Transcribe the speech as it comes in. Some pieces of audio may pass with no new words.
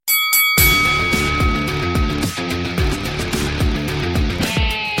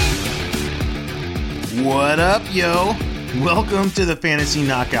What up, yo? Welcome to the Fantasy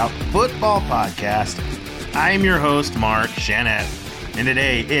Knockout Football Podcast. I am your host, Mark Shanette, and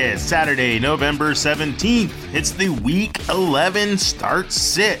today is Saturday, November 17th. It's the Week 11 start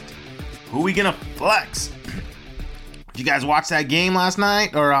sit. Who are we going to flex? Did you guys watch that game last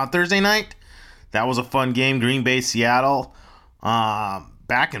night or Thursday night? That was a fun game. Green Bay, Seattle.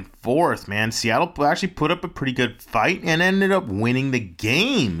 Back and forth, man. Seattle actually put up a pretty good fight and ended up winning the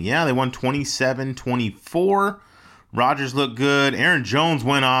game. Yeah, they won 27-24. Rodgers looked good. Aaron Jones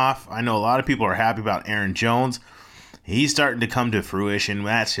went off. I know a lot of people are happy about Aaron Jones. He's starting to come to fruition.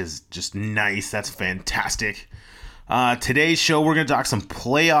 That's just nice. That's fantastic. Today's show, we're going to talk some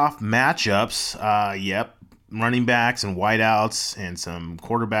playoff matchups. Running backs and wideouts and some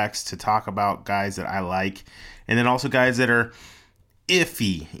quarterbacks to talk about, guys that I like. And then also guys that are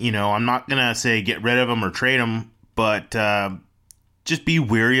iffy. You know, I'm not going to say get rid of them or trade them, but just be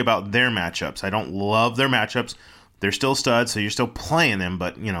wary about their matchups. I don't love their matchups. They're still studs, so you're still playing them,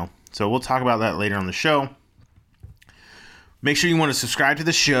 but, you know, so we'll talk about that later on the show. Make sure you want to subscribe to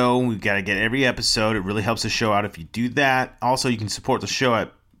the show. We've got to get every episode. It really helps the show out if you do that. Also, you can support the show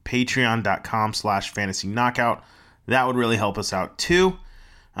at patreon.com/fantasy knockout. That would really help us out too.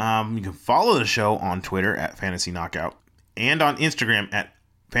 You can follow the show on Twitter at fantasy knockout and on Instagram at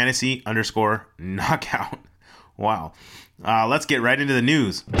fantasy_knockout. Wow. Let's get right into the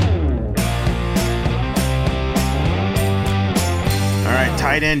news. All right,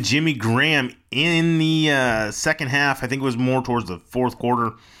 tight end Jimmy Graham in the second half. I think it was more towards the fourth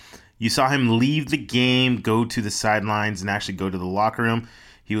quarter. You saw him leave the game, go to the sidelines, and actually go to the locker room.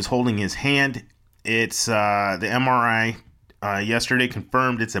 He was holding his hand. It's the MRI yesterday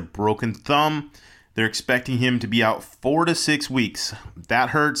confirmed it's a broken thumb. They're expecting him to be out 4 to 6 weeks. That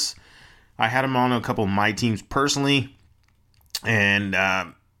hurts. I had him on a couple of my teams personally. And,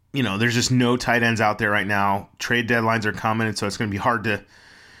 there's just no tight ends out there right now. Trade deadlines are coming, and so it's going to be hard to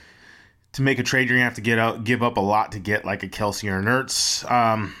make a trade. You're going to have to give up a lot to get like a Kelsey or an Ertz.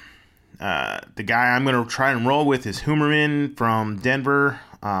 The guy I'm going to try and roll with is Hoomerman from Denver.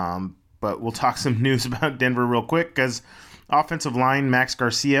 But we'll talk some news about Denver real quick because offensive line Max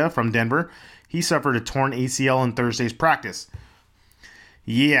Garcia from Denver, he suffered a torn ACL in Thursday's practice.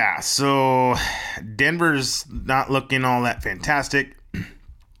 Yeah, so Denver's not looking all that fantastic.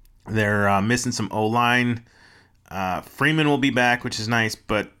 They're missing some O-line. Freeman will be back, which is nice,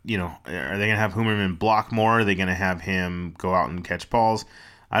 but, are they going to have Hoomerman block more? Are they going to have him go out and catch balls?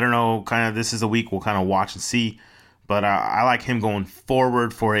 I don't know. This is a week we'll kind of watch and see. But I like him going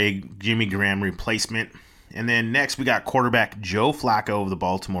forward for a Jimmy Graham replacement. And then next we got quarterback Joe Flacco of the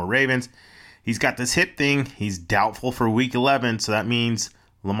Baltimore Ravens. He's got this hip thing. He's doubtful for Week 11, so that means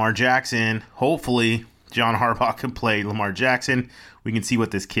Lamar Jackson. Hopefully John Harbaugh can play Lamar Jackson. We can see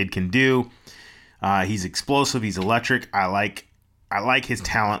what this kid can do. He's explosive. He's electric. I like his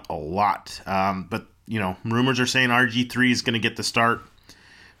talent a lot. But rumors are saying RG3 is going to get the start.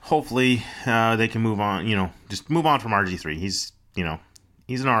 Hopefully they can move on, just move on from RG3. He's an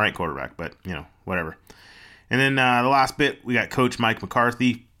all right quarterback, but, whatever. And then the last bit, we got Coach Mike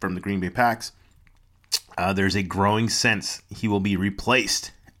McCarthy from the Green Bay Packers. There's a growing sense he will be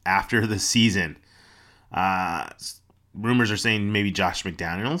replaced after the season. Rumors are saying maybe Josh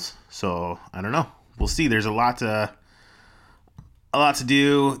McDaniels. So, I don't know. We'll see. There's a lot to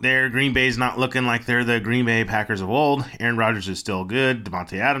do there. Green Bay's not looking like they're the Green Bay Packers of old. Aaron Rodgers is still good.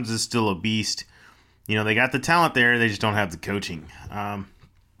 Devontae Adams is still a beast. They got the talent there. They just don't have the coaching.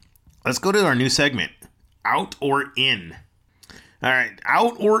 Let's go to our new segment, Out or In. All right,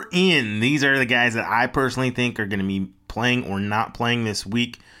 out or in. These are the guys that I personally think are going to be playing or not playing this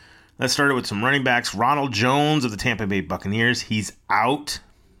week. Let's start with some running backs. Ronald Jones of the Tampa Bay Buccaneers. He's out.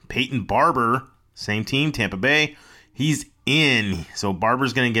 Peyton Barber, same team, Tampa Bay. He's in. So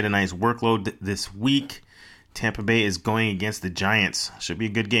Barber's going to get a nice workload this week. Tampa Bay is going against the Giants. Should be a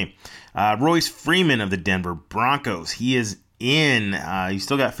good game. Royce Freeman of the Denver Broncos. He is in. You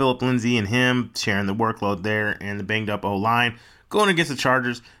still got Phillip Lindsay and him sharing the workload there and the banged up O-line. Going against the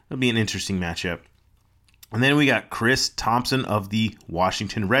Chargers. It'll be an interesting matchup. And then we got Chris Thompson of the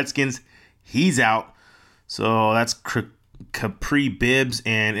Washington Redskins. He's out. So that's Capri Bibbs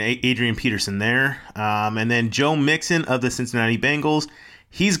and Adrian Peterson there. And then Joe Mixon of the Cincinnati Bengals.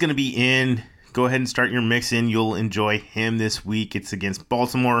 He's going to be in. Go ahead and start your Mixon. You'll enjoy him this week. It's against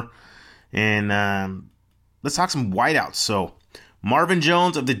Baltimore. And let's talk some wideouts. So Marvin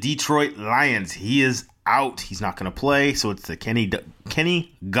Jones of the Detroit Lions. He is out. He's not going to play. So it's the Kenny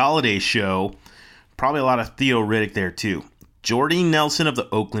Golladay show. Probably a lot of Theo Riddick there too. Jordy Nelson of the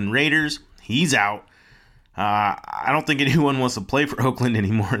Oakland Raiders. He's out. I don't think anyone wants to play for Oakland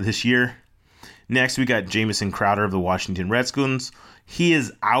anymore this year. Next, we got Jamison Crowder of the Washington Redskins. He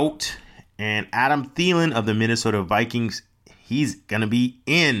is out. And Adam Thielen of the Minnesota Vikings, he's going to be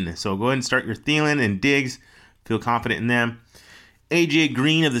in. So go ahead and start your Thielen and Diggs. Feel confident in them. AJ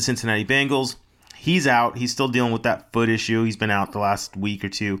Green of the Cincinnati Bengals, he's out. He's still dealing with that foot issue. He's been out the last week or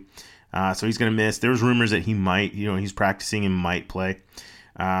two. So he's going to miss. There's rumors that he might, he's practicing and might play.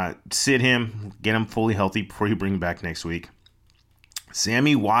 Sit him, get him fully healthy before you bring him back next week.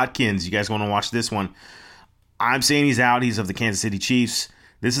 Sammy Watkins, you guys want to watch this one? I'm saying he's out. He's of the Kansas City Chiefs.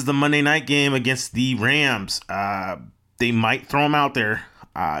 This is the Monday night game against the Rams. They might throw him out there.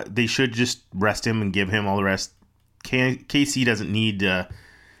 They should just rest him and give him all the rest. KC doesn't need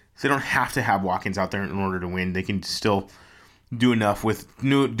they don't have to have Watkins out there in order to win. They can still do enough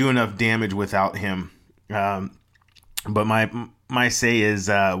damage without him. But my say is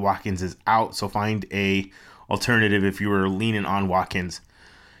Watkins is out, so find a alternative if you were leaning on Watkins.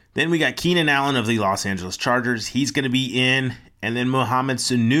 Then we got Keenan Allen of the Los Angeles Chargers. He's going to be in. And then Mohamed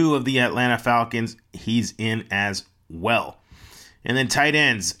Sanu of the Atlanta Falcons. He's in as well. And then tight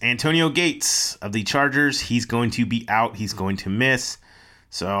ends. Antonio Gates of the Chargers. He's going to be out. He's going to miss.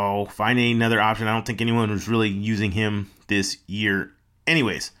 So find another option. I don't think anyone was really using him this year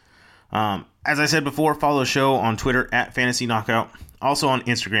anyways. As I said before, follow the show on Twitter at Fantasy Knockout. Also on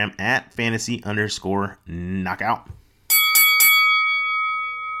Instagram at Fantasy_Knockout.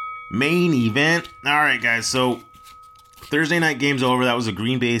 Main event. All right, guys. So Thursday night game's over. That was a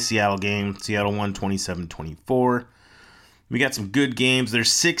Green Bay-Seattle game. Seattle won 27-24. We got some good games.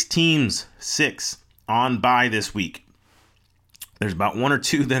 There's 6 teams, 6 on bye this week. There's about 1 or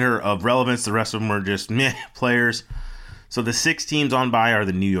 2 that are of relevance. The rest of them are just meh players. So the 6 teams on bye are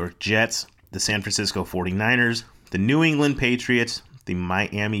the New York Jets, the San Francisco 49ers, the New England Patriots, the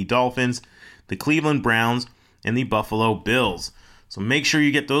Miami Dolphins, the Cleveland Browns, and the Buffalo Bills. So make sure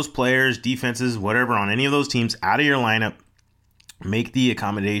you get those players, defenses, whatever on any of those teams out of your lineup. Make the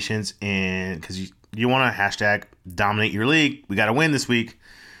accommodations, and because you want to hashtag dominate your league. We got to win this week.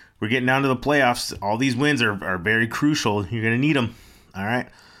 We're getting down to the playoffs. All these wins are very crucial. You're going to need them. All right.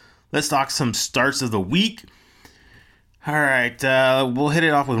 Let's talk some starts of the week. All right. We'll hit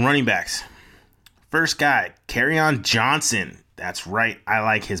it off with running backs. First guy, Kerryon Johnson. That's right. I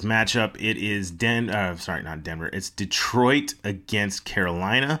like his matchup. It is not Denver. It's Detroit against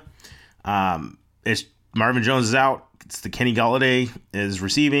Carolina. It's Marvin Jones is out. It's the Kenny Golladay is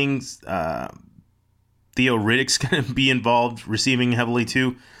receiving. Theo Riddick's going to be involved receiving heavily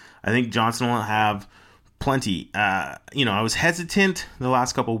too. I think Johnson will have plenty. I was hesitant the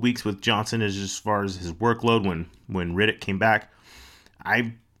last couple of weeks with Johnson as far as his workload when Riddick came back.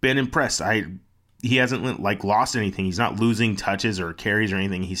 I've been impressed. He hasn't lost anything. He's not losing touches or carries or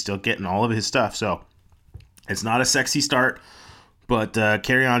anything. He's still getting all of his stuff. So it's not a sexy start, but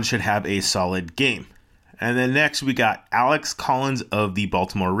Kerryon should have a solid game. And then next we got Alex Collins of the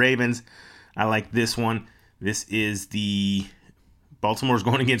Baltimore Ravens. I like this one. This is the Baltimore's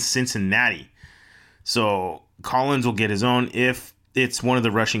going against Cincinnati. So Collins will get his own. If it's one of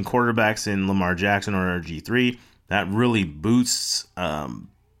the rushing quarterbacks in Lamar Jackson or RG3, that really boosts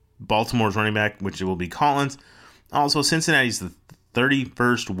Baltimore's running back, which will be Collins. Also, Cincinnati's the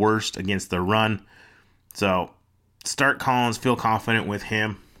 31st worst against the run. So start Collins, feel confident with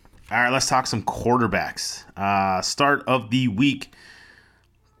him. All right, let's talk some quarterbacks. Start of the week,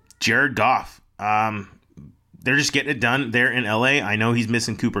 Jared Goff. They're just getting it done there in LA. I know he's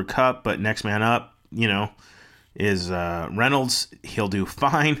missing Cooper Kupp, but next man up, is Reynolds. He'll do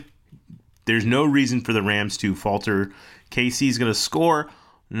fine. There's no reason for the Rams to falter. KC's going to score,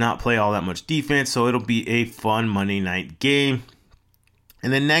 not play all that much defense, so it'll be a fun Monday night game.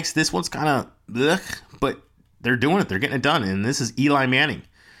 And then next, this one's kind of but they're doing it. They're getting it done, and this is Eli Manning.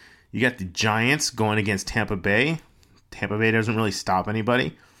 You got the Giants going against Tampa Bay. Tampa Bay doesn't really stop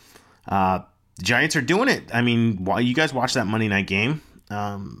anybody. The Giants are doing it. I mean, while you guys watch that Monday night game,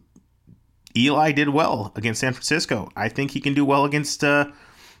 Eli did well against San Francisco. I think he can do well against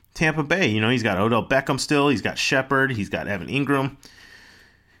Tampa Bay. He's got Odell Beckham still. He's got Shepard. He's got Evan Ingram.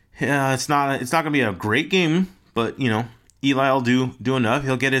 Yeah, it's not going to be a great game, but Eli will do enough.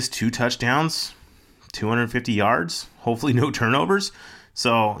 He'll get his 2 touchdowns, 250 yards, hopefully no turnovers.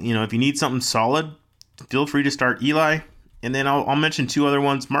 So, if you need something solid, feel free to start Eli. And then I'll mention 2 other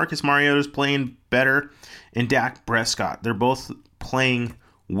ones. Marcus Mariota's playing better, and Dak Prescott. They're both playing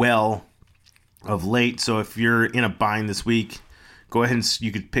well of late. So if you're in a bind this week, go ahead and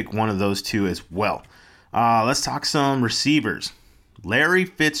you could pick one of those 2 as well. Let's talk some receivers. Larry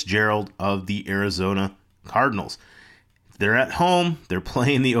Fitzgerald of the Arizona Cardinals. They're at home. They're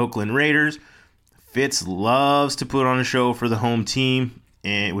playing the Oakland Raiders. Fitz loves to put on a show for the home team,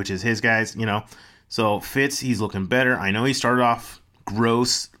 which is his guys. So Fitz, he's looking better. I know he started off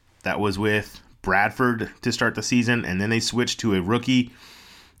gross. That was with Bradford to start the season, and then they switched to a rookie.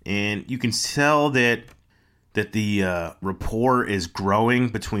 And you can tell that the rapport is growing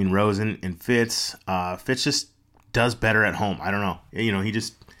between Rosen and Fitz. Fitz just does better at home. I don't know. He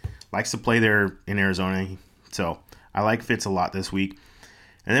just likes to play there in Arizona. So I like Fitz a lot this week.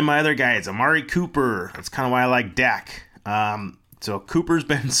 And then my other guy is Amari Cooper. That's kind of why I like Dak. So Cooper's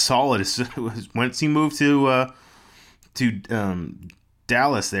been solid. Once he moved to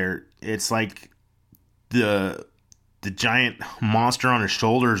Dallas there, it's like the giant monster on his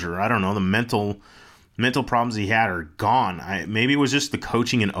shoulders, or I don't know, the mental problems he had are gone. Maybe it was just the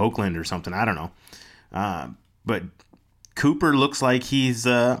coaching in Oakland or something. I don't know. But Cooper looks like he's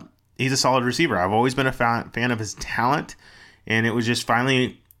a solid receiver. I've always been a fan of his talent, and it was just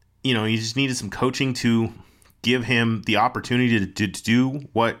finally, he just needed some coaching to give him the opportunity to do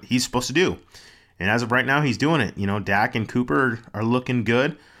what he's supposed to do. And as of right now, he's doing it. Dak and Cooper are looking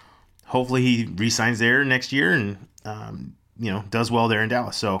good. Hopefully he re-signs there next year and, does well there in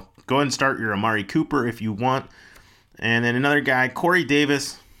Dallas. So go ahead and start your Amari Cooper if you want. And then another guy, Corey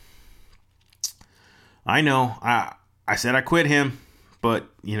Davis. I know, I said I quit him, but,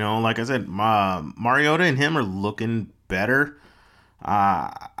 like I said, Mariota and him are looking better.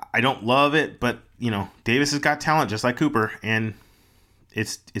 I don't love it, but, Davis has got talent just like Cooper, and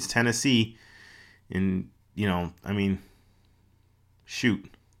it's Tennessee. And, shoot.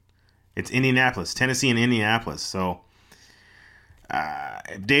 It's Indianapolis, Tennessee and Indianapolis. So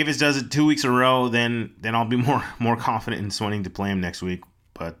if Davis does it 2 weeks in a row, then I'll be more confident in wanting to play him next week.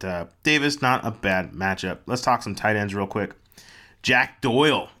 But Davis, not a bad matchup. Let's talk some tight ends real quick. Jack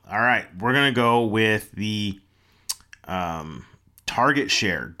Doyle. All right, we're going to go with the target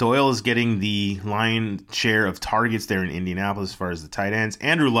share. Doyle is getting the lion share of targets there in Indianapolis as far as the tight ends.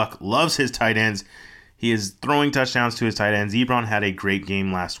 Andrew Luck loves his tight ends. He is throwing touchdowns to his tight ends. Ebron had a great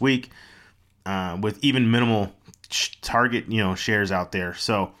game last week with even minimal target shares out there.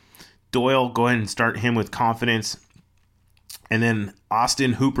 So Doyle, go ahead and start him with confidence. And then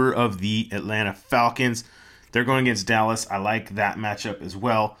Austin Hooper of the Atlanta Falcons. They're going against Dallas. I like that matchup as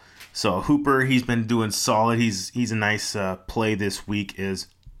well. So Hooper, he's been doing solid. He's a nice play this week as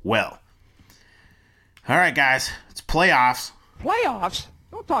well. All right, guys. It's playoffs. Playoffs?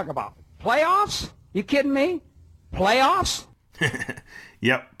 Don't talk about it. Playoffs? You kidding me? Playoffs?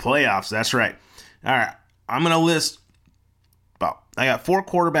 Yep, playoffs. That's right. All right. I'm going to list I got 4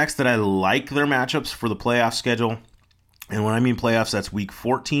 quarterbacks that I like their matchups for the playoff schedule. And when I mean playoffs, that's week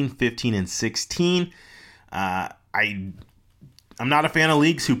 14, 15, and 16. I'm not a fan of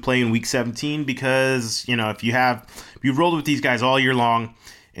leagues who play in week 17 because, if you've rolled with these guys all year long,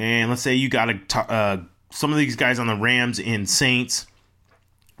 and let's say you got some of these guys on the Rams and Saints,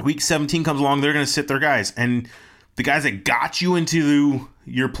 week 17 comes along, they're going to sit their guys. And the guys that got you into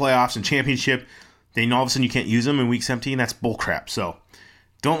your playoffs and championship, then all of a sudden you can't use them in week 17. That's bullcrap. So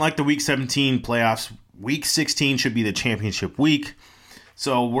don't like the week 17 playoffs. Week 16 should be the championship week.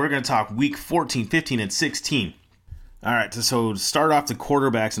 So we're going to talk week 14, 15, and 16. All right, so to start off the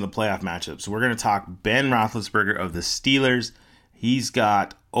quarterbacks in the playoff matchups, we're going to talk Ben Roethlisberger of the Steelers. He's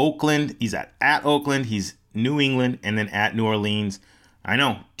got Oakland. He's at Oakland. He's New England, and then at New Orleans. I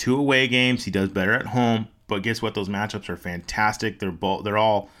know, 2 away games. He does better at home, but guess what? Those matchups are fantastic. They're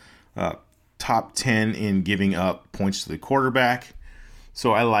all top 10 in giving up points to the quarterback.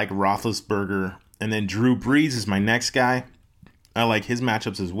 So I like Roethlisberger. And then Drew Brees is my next guy. I like his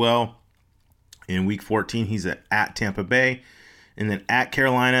matchups as well. In week 14, he's at Tampa Bay, and then at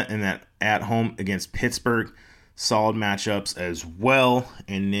Carolina, and then at home against Pittsburgh. Solid matchups as well.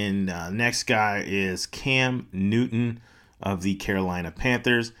 And then next guy is Cam Newton of the Carolina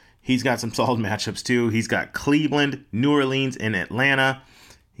Panthers. He's got some solid matchups too. He's got Cleveland, New Orleans, and Atlanta.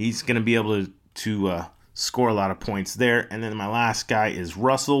 He's going to be able to score a lot of points there. And then my last guy is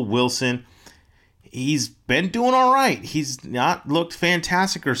Russell Wilson. He's been doing all right. He's not looked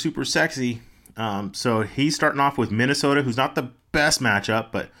fantastic or super sexy. So he's starting off with Minnesota, who's not the best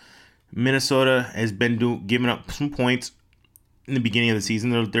matchup, but Minnesota has been giving up some points in the beginning of the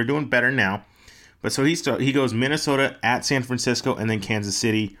season. They're doing better now. But so he goes Minnesota at San Francisco and then Kansas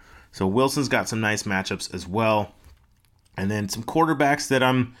City. So Wilson's got some nice matchups as well. And then some quarterbacks that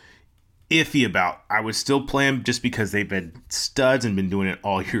I'm iffy about. I would still play them just because they've been studs and been doing it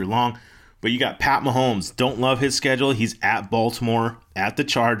all year long. But you got Pat Mahomes. Don't love his schedule. He's at Baltimore, at the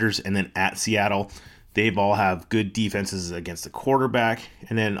Chargers, and then at Seattle. They've all have good defenses against the quarterback.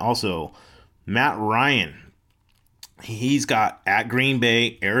 And then also Matt Ryan. He's got at Green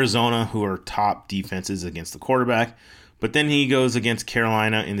Bay, Arizona, who are top defenses against the quarterback. But then he goes against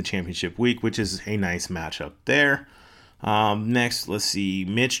Carolina in the championship week, which is a nice matchup there. Next, let's see,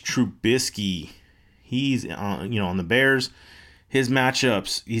 Mitch Trubisky. He's on the Bears. His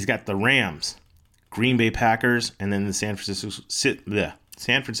matchups, he's got the Rams, Green Bay Packers, and then the San Francisco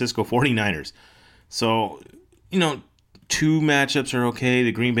 49ers. So, two matchups are okay.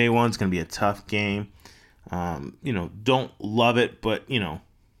 The Green Bay one's going to be a tough game. Don't love it, but,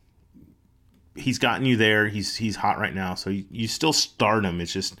 he's gotten you there. He's hot right now, so you still start him.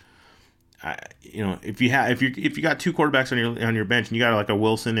 It's just, if you got two quarterbacks on your bench and you got like a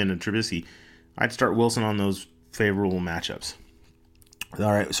Wilson and a Trubisky, I'd start Wilson on those favorable matchups.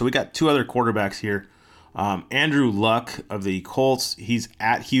 All right, so we got two other quarterbacks here. Andrew Luck of the Colts. He's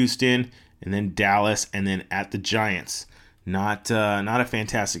at Houston, and then Dallas, and then at the Giants. Not a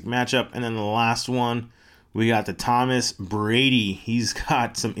fantastic matchup. And then the last one, we got the Thomas Brady. He's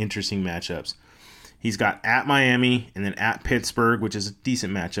got some interesting matchups. He's got at Miami, and then at Pittsburgh, which is a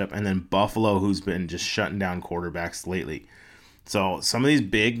decent matchup, and then Buffalo, who's been just shutting down quarterbacks lately. So some of these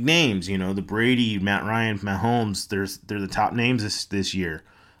big names, the Brady, Matt Ryan, Mahomes, they're the top names this year.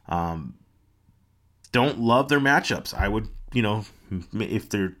 Don't love their matchups. I would, if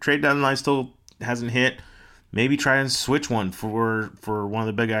their trade deadline still hasn't hit, maybe try and switch one for one of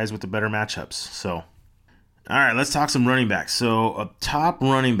the big guys with the better matchups. So, all right, let's talk some running backs. So a top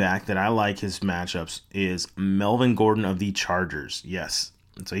running back that I like his matchups is Melvin Gordon of the Chargers. Yes.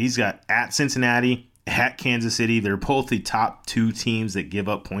 So he's got at Cincinnati, at Kansas City. They're both the top two teams that give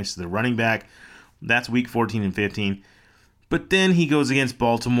up points to the running back. That's week 14 and 15. But then he goes against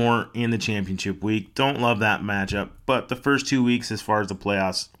Baltimore in the championship week. Don't love that matchup. But the first 2 weeks as far as the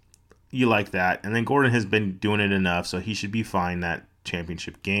playoffs, you like that. And then Gordon has been doing it enough, so he should be fine that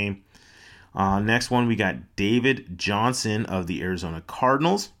championship game. Next one, we got David Johnson of the Arizona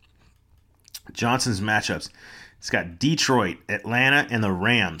Cardinals. Johnson's matchups. It's got Detroit, Atlanta, and the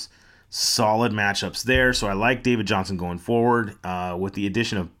Rams. Solid matchups there. So I like David Johnson going forward with the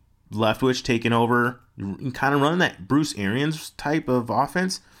addition of Leftwich taking over, kind of running that Bruce Arians type of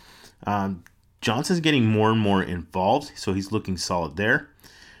offense. Johnson's getting more and more involved, so he's looking solid there.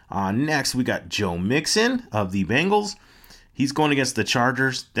 Next, we got Joe Mixon of the Bengals. He's going against the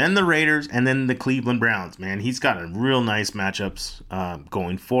Chargers, then the Raiders, and then the Cleveland Browns. Man, he's got a real nice matchups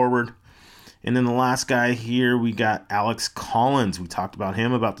going forward. And then the last guy here, we got Alex Collins. We talked about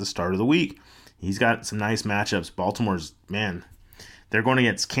him about the start of the week. He's got some nice matchups. Baltimore's, man, they're going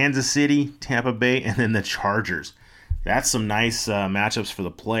against Kansas City, Tampa Bay, and then the Chargers. That's some nice matchups for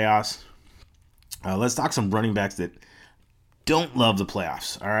the playoffs. Let's talk some running backs that don't love the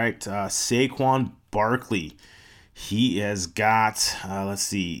playoffs. All right, Saquon Barkley. He has got,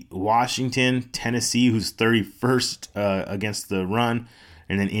 Washington, Tennessee, who's 31st against the run,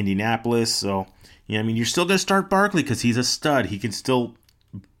 and then Indianapolis. So, you're still going to start Barkley because he's a stud. He can still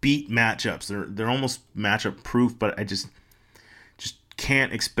beat matchups. They're almost matchup proof, but I just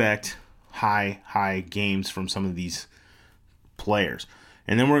can't expect high games from some of these players.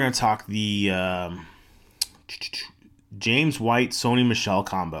 And then we're going to talk the James White, Sony Michel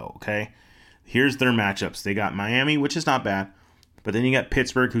combo, okay? Here's their matchups. They got Miami, which is not bad, but then you got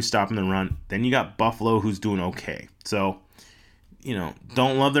Pittsburgh, who's stopping the run. Then you got Buffalo, who's doing okay. So,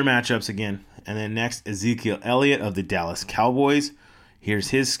 don't love their matchups again. And then next, Ezekiel Elliott of the Dallas Cowboys. Here's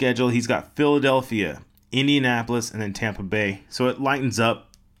his schedule. He's got Philadelphia, Indianapolis, and then Tampa Bay. So it lightens up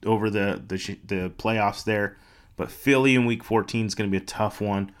over the playoffs there. But Philly in week 14 is going to be a tough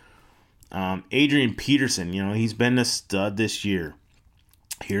one. Adrian Peterson, he's been a stud this year.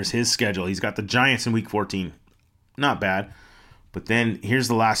 Here's his schedule. He's got the Giants in week 14. Not bad. But then here's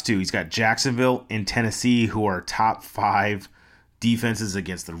the last two. He's got Jacksonville and Tennessee, who are top 5 defenses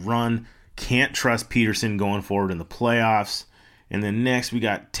against the run. Can't trust Peterson going forward in the playoffs. And then next we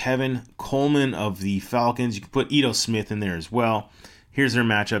got Tevin Coleman of the Falcons. You can put Ito Smith in there as well. Here's their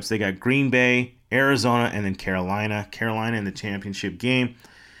matchups. They got Green Bay, Arizona, and then Carolina. Carolina in the championship game.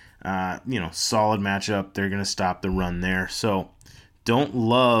 Solid matchup. They're going to stop the run there. So don't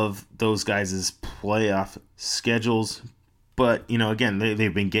love those guys' playoff schedules. But, again,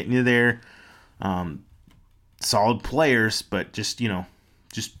 they've been getting you there. Solid players, but just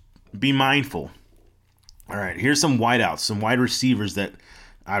be mindful. All right, here's some wideouts, some wide receivers that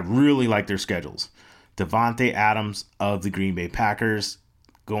I really like their schedules. Devontae Adams of the Green Bay Packers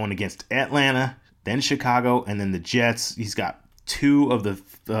going against Atlanta, then Chicago, and then the Jets. He's got 2 of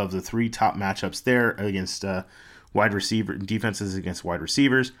the 3 top matchups there against wide receiver defenses against wide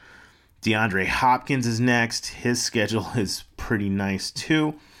receivers. DeAndre Hopkins is next. His schedule is pretty nice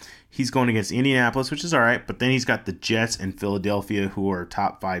too. He's going against Indianapolis, which is all right, but then he's got the Jets and Philadelphia, who are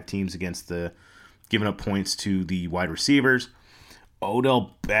top 5 teams against the giving up points to the wide receivers.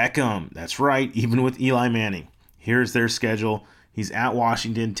 Odell Beckham, that's right, even with Eli Manning. Here's their schedule. He's at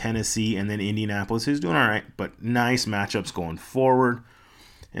Washington, Tennessee, and then Indianapolis. He's doing all right, but nice matchups going forward.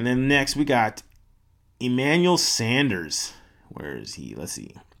 And then next we got Emmanuel Sanders. Where is he? Let's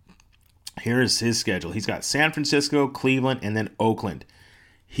see. Here's his schedule. He's got San Francisco, Cleveland, and then Oakland.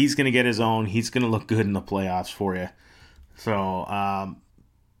 He's going to get his own. He's going to look good in the playoffs for you. So,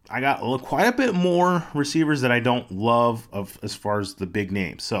 I got quite a bit more receivers that I don't love as far as the big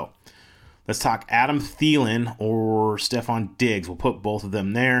names. So let's talk Adam Thielen or Stephon Diggs. We'll put both of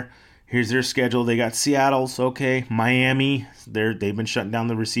them there. Here's their schedule. They got Seattle's okay, Miami. They've been shutting down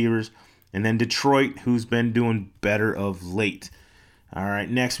the receivers, and then Detroit, who's been doing better of late. All right,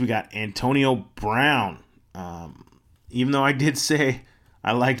 next we got Antonio Brown. Even though I did say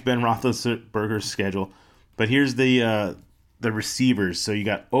I liked Ben Roethlisberger's schedule, but here's the receivers. So you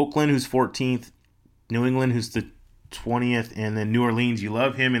got Oakland, who's 14th, New England, who's the 20th, and then New Orleans. You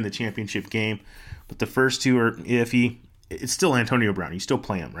love him in the championship game, but the first two are iffy. It's still Antonio Brown. You still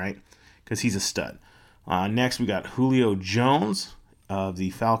play him, right? Because he's a stud. Next, we got Julio Jones of the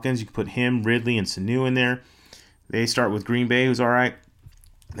Falcons. You can put him, Ridley, and Sanu in there. They start with Green Bay, who's all right.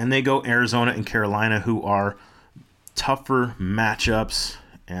 Then they go Arizona and Carolina, who are tougher matchups.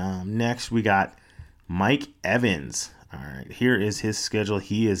 Next, we got Mike Evans. All right, here is his schedule.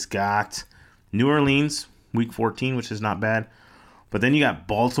 He has got New Orleans, week 14, which is not bad. But then you got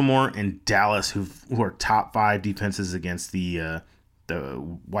Baltimore and Dallas, who are top 5 defenses against the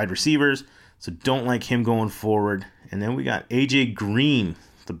wide receivers. So don't like him going forward. And then we got A.J. Green,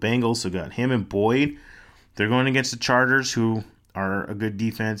 the Bengals. So got him and Boyd. They're going against the Chargers, who are a good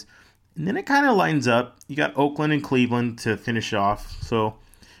defense. And then it kind of lines up. You got Oakland and Cleveland to finish off. So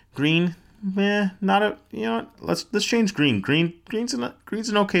Green, not a, let's change Green. Green's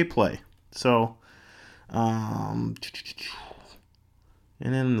an okay play. So, and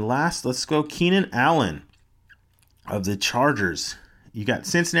then last, let's go Keenan Allen of the Chargers. You got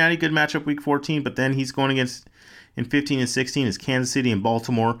Cincinnati, good matchup week 14, but then he's going against in 15 and 16 is Kansas City and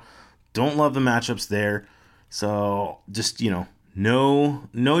Baltimore. Don't love the matchups there. So just, know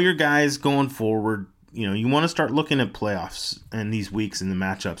your guys going forward. You want to start looking at playoffs and these weeks and the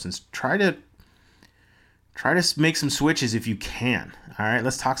matchups and try to make some switches if you can. All right,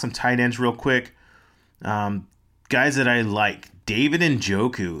 let's talk some tight ends real quick. Guys that I like. David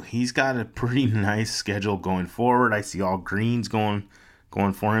Njoku. He's got a pretty nice schedule going forward. I see all greens going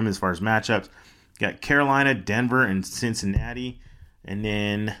for him as far as matchups. Got Carolina, Denver, and Cincinnati. And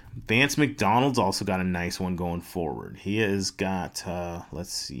then Vance McDonald's also got a nice one going forward. He has got,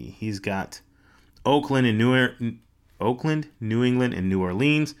 he's got Oakland, New England, and New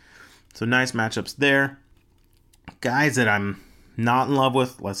Orleans. So nice matchups there. Guys that I'm not in love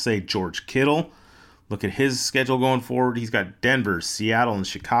with, let's say George Kittle. Look at his schedule going forward. He's got Denver, Seattle, and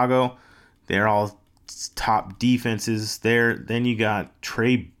Chicago. They're all top defenses there. Then you got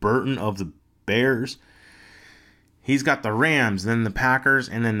Trey Burton of the Bears. He's got the Rams, then the Packers,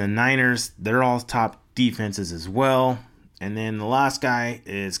 and then the Niners. They're all top defenses as well. And then the last guy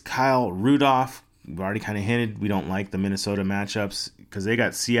is Kyle Rudolph. We've already kind of hinted we don't like the Minnesota matchups because they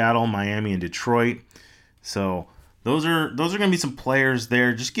got Seattle, Miami, and Detroit. So those are going to be some players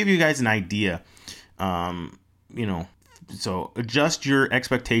there. Just give you guys an idea. So adjust your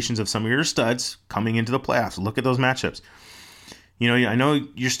expectations of some of your studs coming into the playoffs. Look at those matchups. I know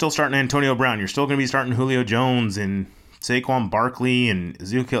you're still starting Antonio Brown. You're still going to be starting Julio Jones and Saquon Barkley and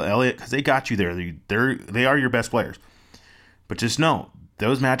Ezekiel Elliott because they got you there. They are your best players. But just know,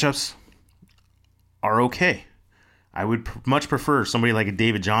 those matchups are okay. I would much prefer somebody like a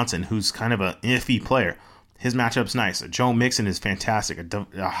David Johnson, who's kind of an iffy player. His matchup's nice. A Joe Mixon is fantastic.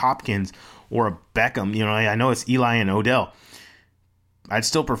 A Hopkins or a Beckham. I know it's Eli and Odell. I'd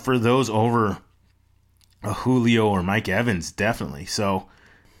still prefer those over a Julio or Mike Evans, definitely. So,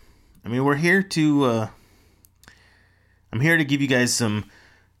 we're here to. I'm here to give you guys some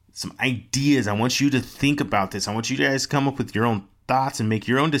ideas. I want you to think about this. I want you guys to come up with your own thoughts and make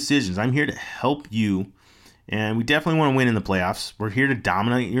your own decisions. I'm here to help you, and we definitely want to win in the playoffs. We're here to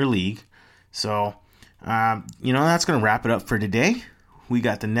dominate your league. So, that's going to wrap it up for today. We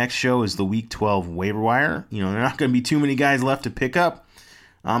got the next show is the Week 12 waiver wire. There are not going to be too many guys left to pick up.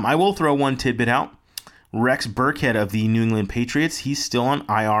 I will throw one tidbit out. Rex Burkhead of the New England Patriots, he's still on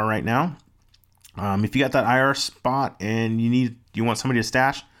IR right now. If you got that IR spot and you want somebody to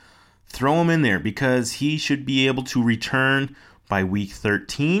stash, throw him in there because he should be able to return by week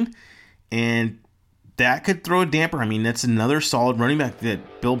 13. And that could throw a damper. I mean, that's another solid running back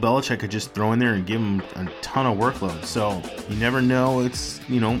that Bill Belichick could just throw in there and give him a ton of workload. So you never know. It's,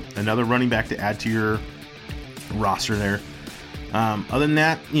 another running back to add to your roster there. Other than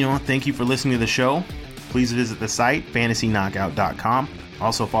that, thank you for listening to the show. Please visit the site, fantasyknockout.com.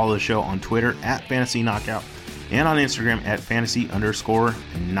 Also follow the show on Twitter at fantasyknockout and on Instagram at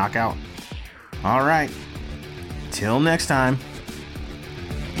fantasy_knockout. All right. Till next time.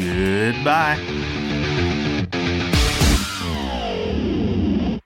 Goodbye.